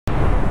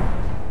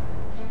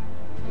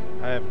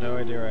have no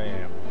idea where I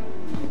am.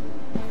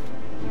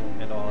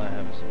 And all I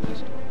have is a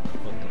pistol.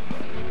 What the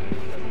fuck?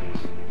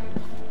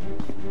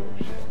 Oh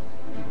shit.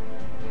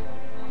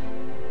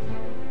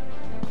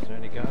 Is there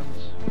any guns?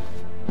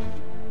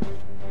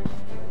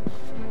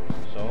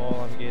 So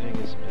all I'm getting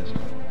is a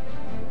pistol.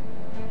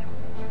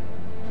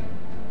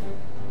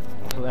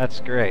 Well, that's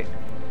great.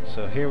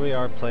 So here we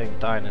are playing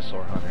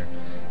Dinosaur Hunter.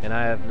 And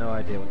I have no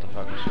idea what the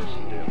fuck I'm supposed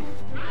to do.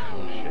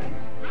 Oh shit.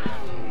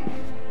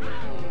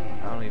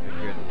 I don't even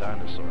hear the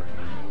dinosaur.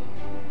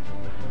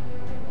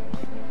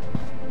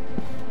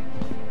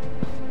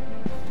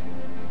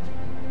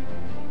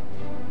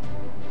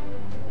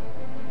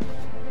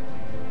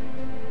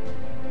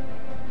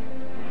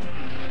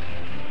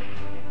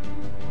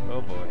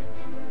 Oh boy.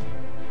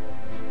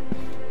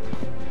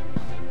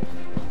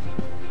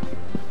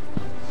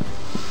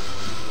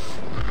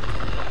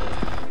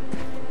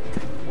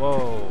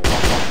 Whoa.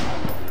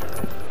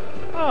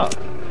 Oh.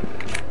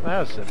 That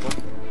was simple.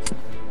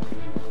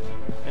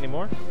 Any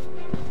more?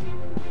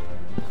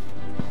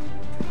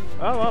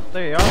 Oh, up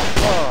there you are.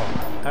 Whoa.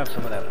 Have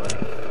some of that, buddy.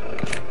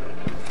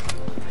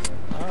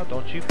 Oh,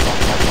 don't you?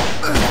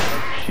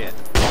 Oh, shit.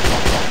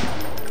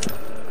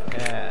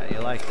 Yeah, you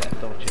like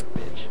that, don't you,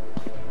 bitch?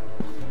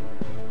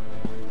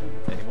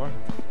 Any more?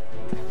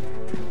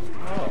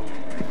 Oh.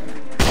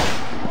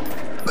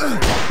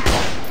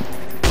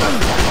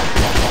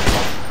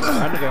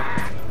 Time to go.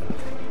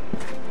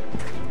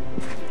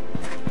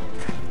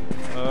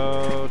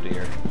 Oh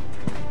dear.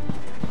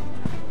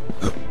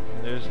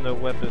 There's no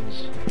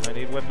weapons. I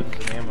need weapons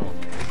and ammo.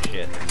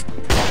 Shit.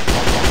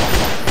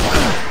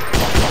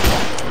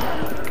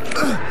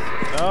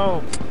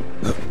 No!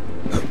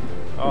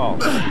 Oh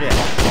shit.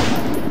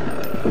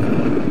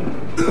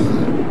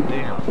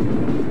 Damn.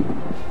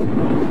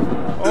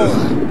 Oh!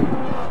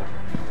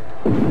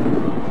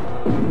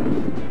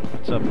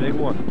 That's a big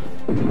one.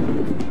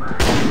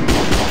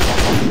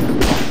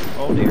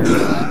 Oh dear.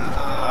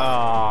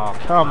 Oh,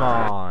 come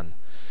on.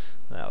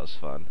 That was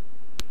fun.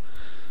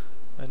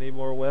 I need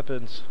more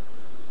weapons.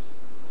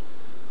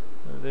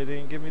 They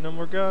didn't give me no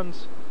more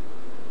guns.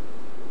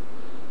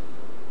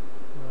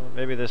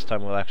 Maybe this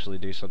time we'll actually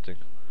do something.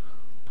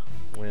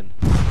 Win.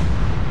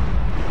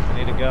 I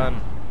need a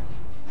gun.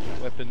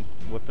 Weapon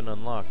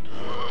unlocked.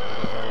 Where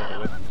the hell are the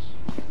weapons?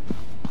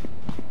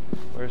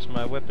 Where's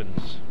my weapons?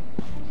 Is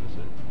this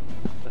it?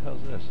 What the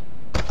hell's this?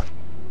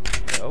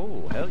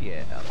 Oh, hell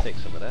yeah. I'll take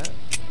some of that.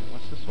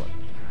 What's this one?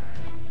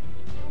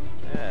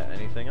 Yeah,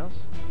 anything else?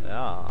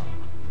 Ah.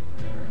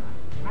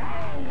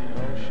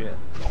 Oh shit.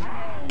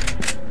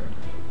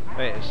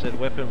 Wait, it said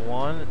weapon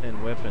 1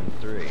 and weapon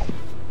 3.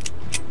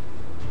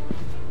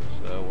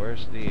 So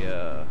where's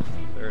the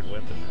third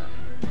weapon at?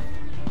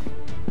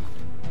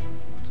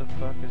 What the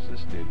fuck is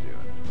this dude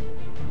doing?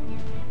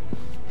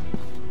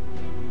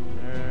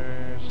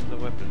 There's the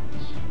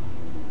weapons.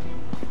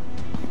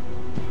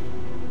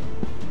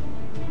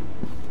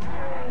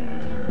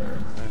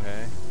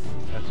 Okay,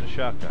 that's a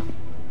shotgun.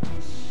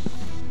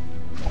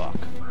 Fuck.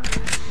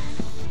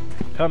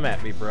 Come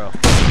at me, bro.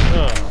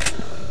 Ugh.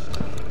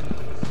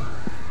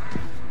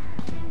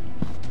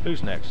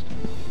 Who's next?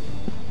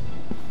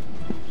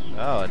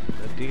 Oh, a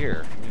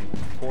deer.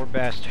 Poor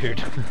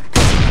bastard.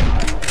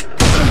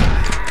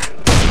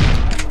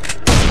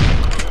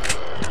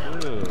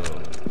 Ooh.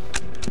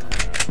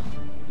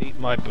 Eat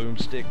my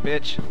boomstick,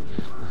 bitch.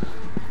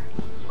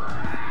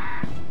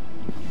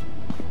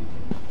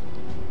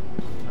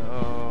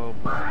 Oh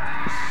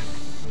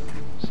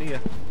boy. See ya.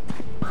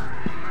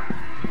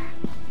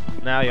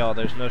 Now y'all,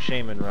 there's no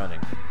shame in running.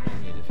 I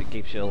mean, if it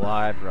keeps you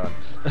alive, run.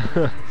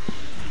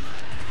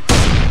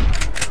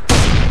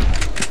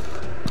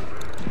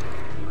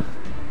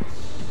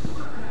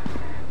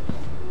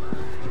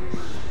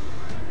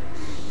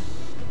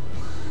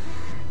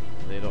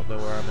 They don't know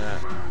where I'm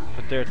at.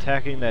 But they're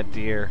attacking that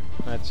deer.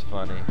 That's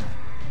funny.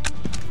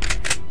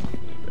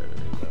 Better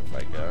reload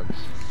my guns.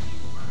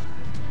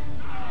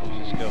 We'll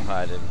just go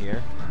hide in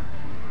here.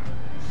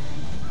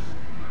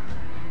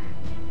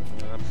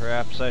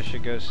 Perhaps I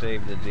should go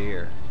save the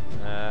deer.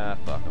 Ah,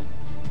 fuck them.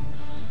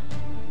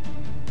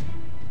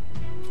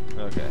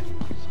 Okay.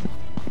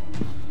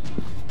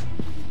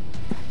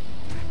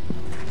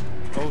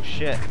 Oh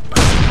shit.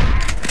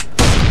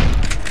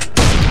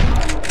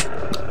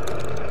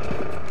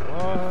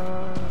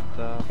 What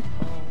the fuck?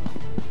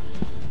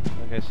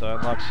 Okay, so I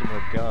unlocked some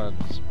more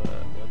guns,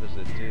 but what does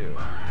it do?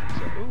 It's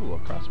a, ooh, a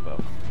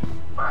crossbow.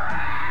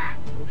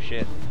 Oh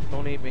shit.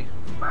 Don't eat me.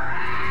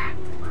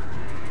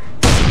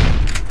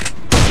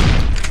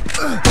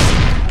 Oh,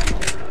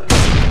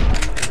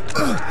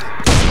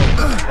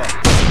 fuck.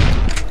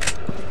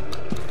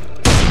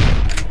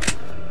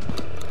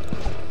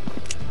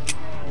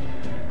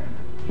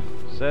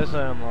 Says I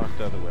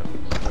unlocked other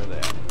weapons. Where are they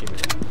at? Give me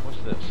that.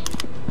 What's this?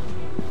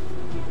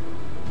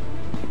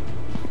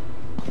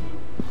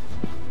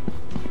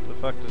 What the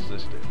fuck does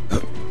this do?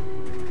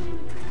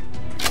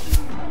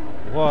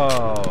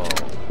 Whoa!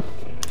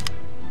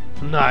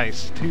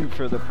 Nice! 2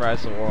 for the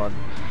price of 1.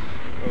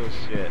 Oh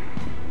shit.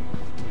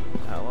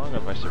 How long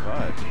have I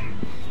survived?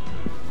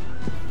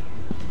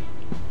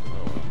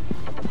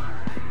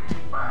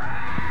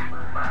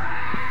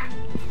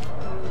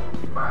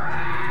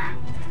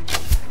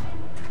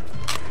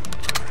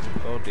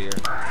 dear.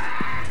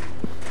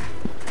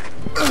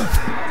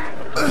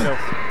 Let's go.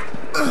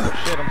 Oh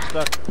shit, I'm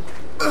stuck.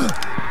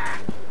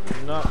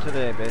 Not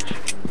today, bitch.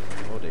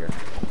 Oh dear.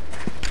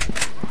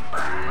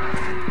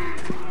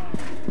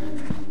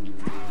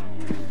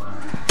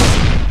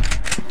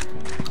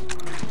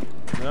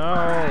 No!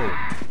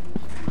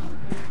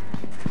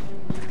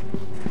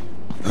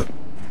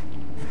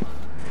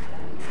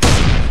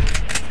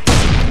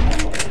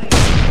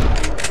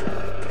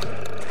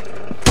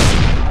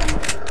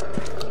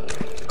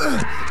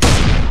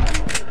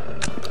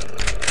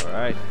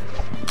 Alright.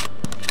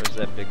 Where's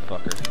that big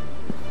fucker?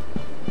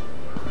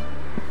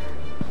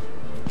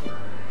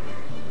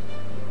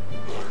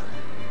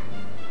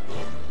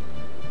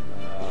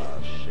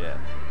 Oh shit.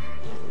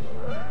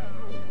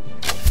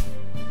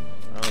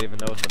 I don't even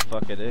know what the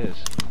fuck it is.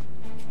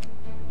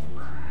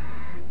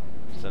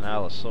 It's an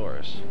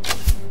Allosaurus.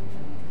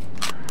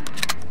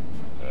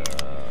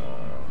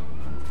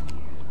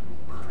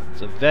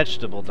 It's a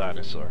vegetable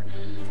dinosaur.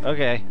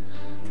 Okay.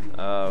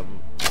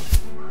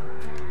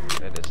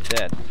 It is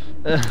dead.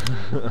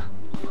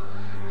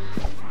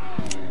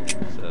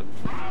 So,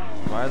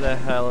 why the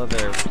hell are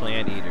there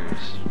plant eaters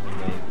when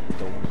they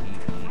don't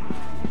eat meat?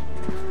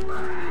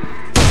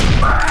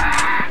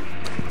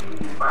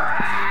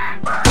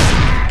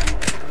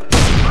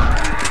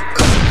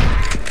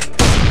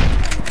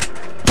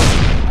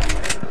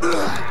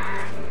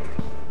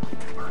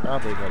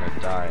 Probably gonna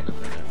die in a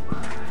minute.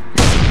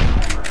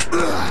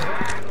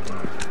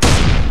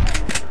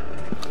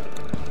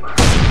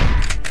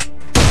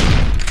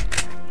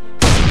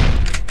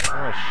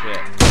 Oh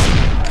shit.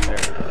 There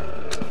we go.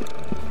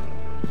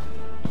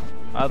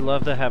 I'd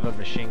love to have a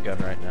machine gun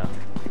right now.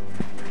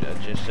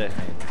 Just saying.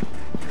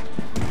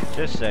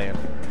 Just saying.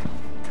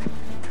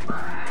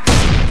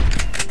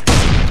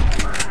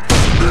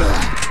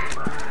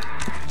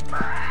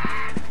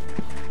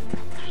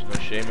 There's no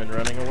shame in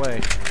running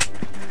away.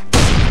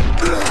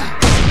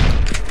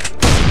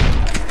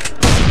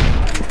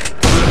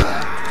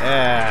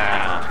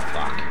 Yeah,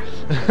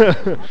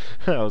 fuck.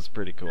 That was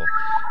pretty cool.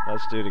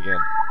 Let's do it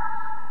again.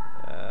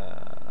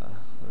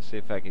 Let's see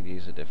if I can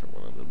use a different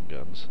one of them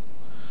guns.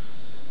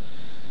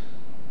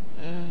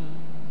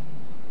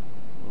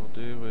 We'll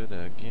do it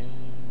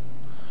again.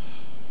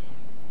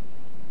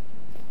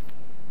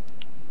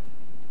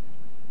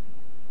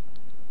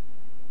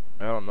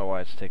 I don't know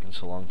why it's taking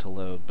so long to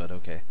load, but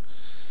okay.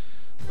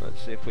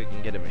 Let's see if we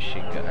can get a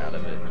machine gun out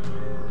of it.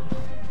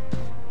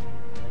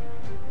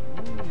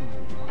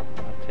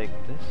 I'll take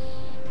this.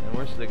 And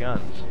where's the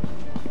guns?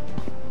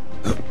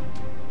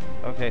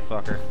 Okay,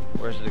 fucker.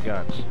 Where's the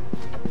guns?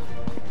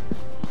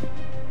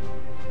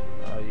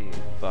 Oh, you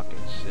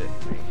fucking sick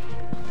me.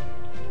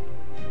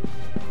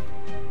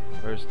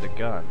 Where's the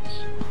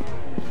guns?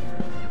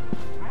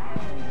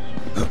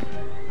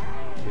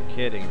 You're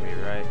kidding me,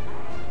 right?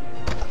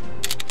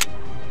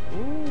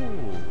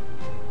 Ooh.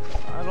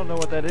 I don't know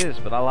what that is,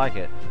 but I like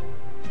it.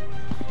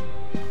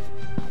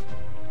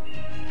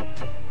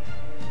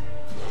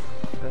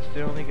 That's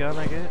the only gun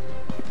I get?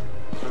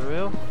 For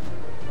real?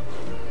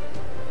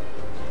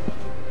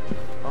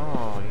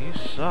 Oh, you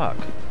suck.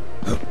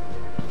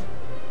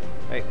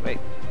 Wait, I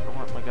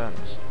want my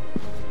guns.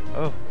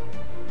 Oh.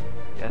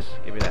 Yes,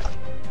 give me that.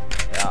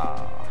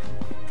 Ah.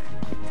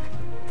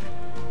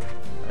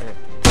 Okay.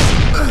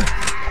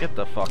 Get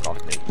the fuck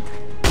off me.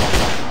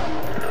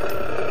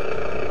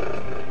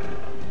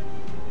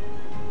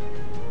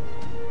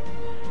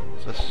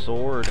 It's a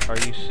sword. Are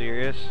you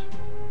serious?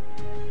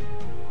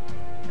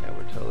 Yeah,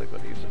 we're totally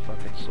going to use a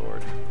fucking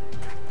sword.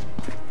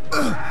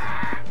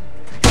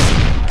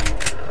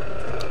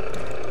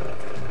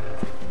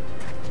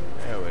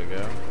 There we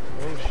go.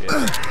 Oh shit.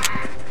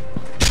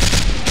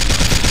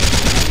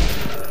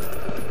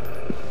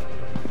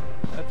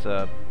 That's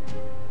a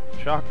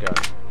shotgun.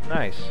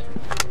 Nice.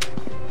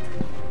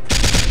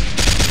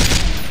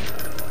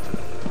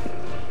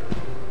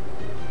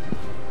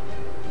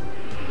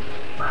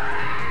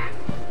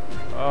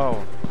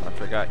 Oh, I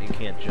forgot you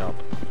can't jump.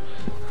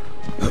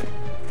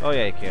 Oh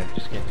yeah, you can.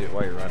 Just can't do it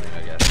while you're running,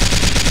 I guess.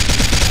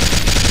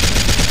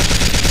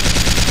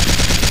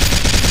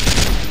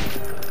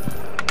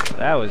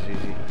 That was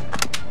easy.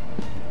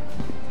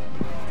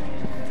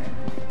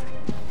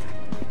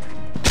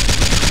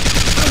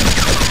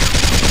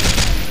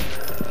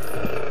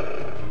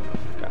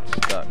 Got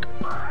stuck.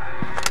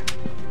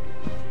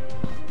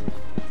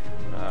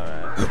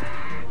 Alright.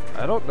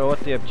 I don't know what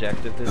the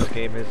objective of this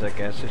game is. I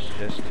guess it's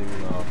just to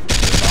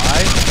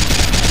survive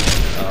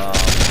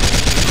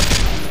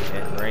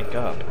and rank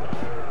up.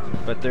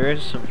 But there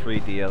is some free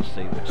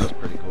DLC, which is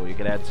pretty cool. You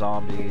can add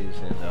zombies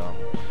and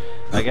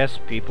I guess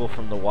people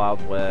from the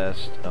Wild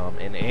West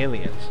and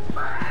aliens.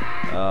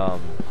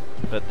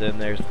 But then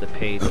there's the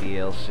paid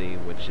DLC,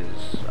 which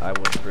is, I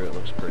went through it,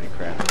 looks pretty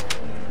crappy.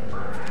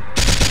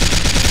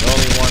 The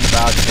only one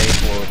I'd pay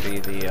for would be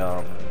the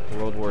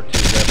World War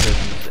II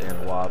weapons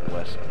and Wild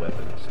West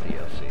weapons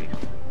DLC.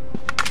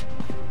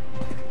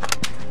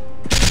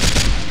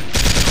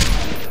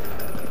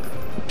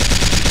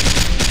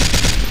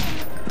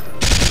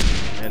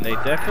 And they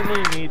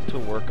definitely need to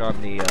work on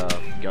the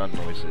gun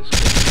noises.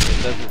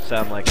 It doesn't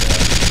sound like a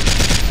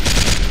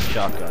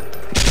shotgun.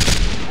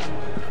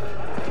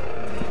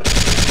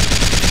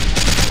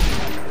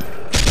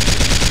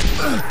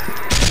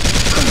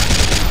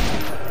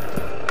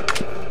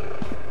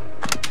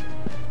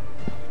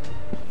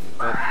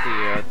 But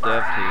the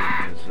dev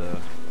team is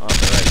on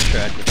the right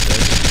track with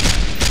this.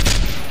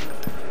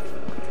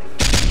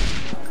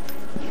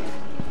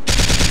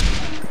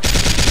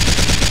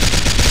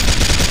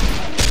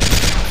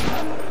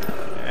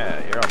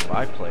 Yeah, you're on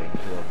my playing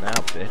field now,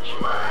 bitch.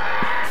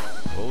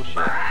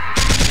 Bullshit.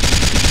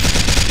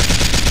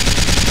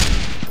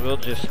 We'll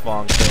just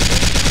spawn kill them.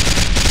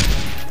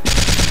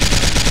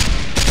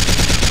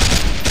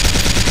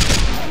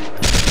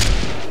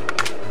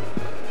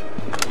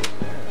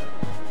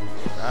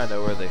 I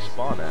know where they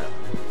spawn at.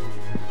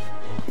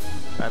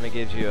 Kinda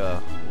gives you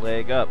a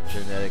leg up,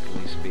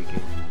 genetically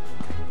speaking.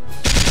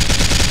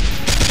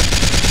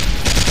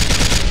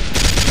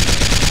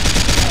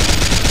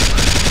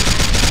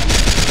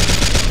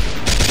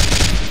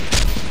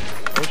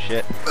 Oh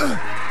shit.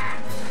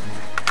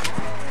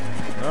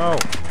 No!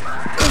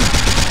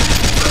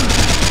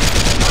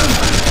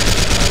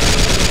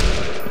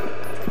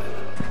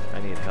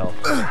 I need help.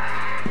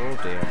 Oh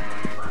damn.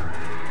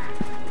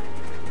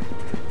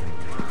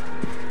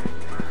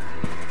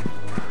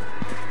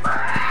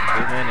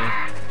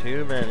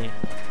 Too many.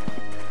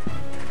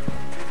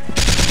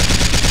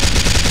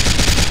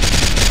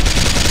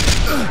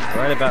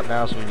 Right about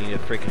now is when you need a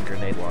freaking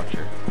grenade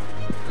launcher.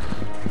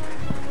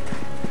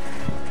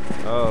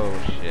 Oh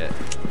shit.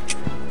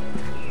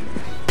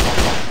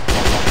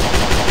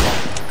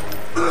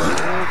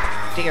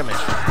 Oh, damn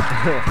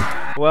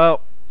it.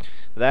 Well,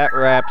 that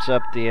wraps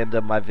up the end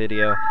of my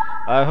video.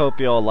 I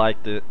hope you all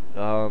liked it.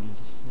 It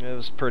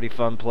was pretty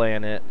fun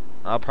playing it.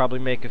 I'll probably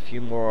make a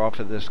few more off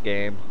of this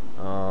game.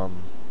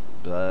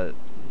 But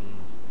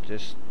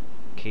just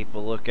keep a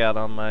lookout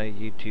on my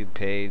YouTube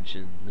page,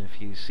 and if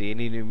you see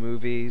any new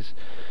movies,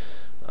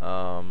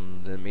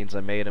 that means I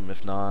made them.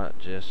 If not,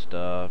 just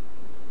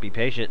be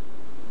patient.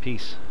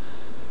 Peace.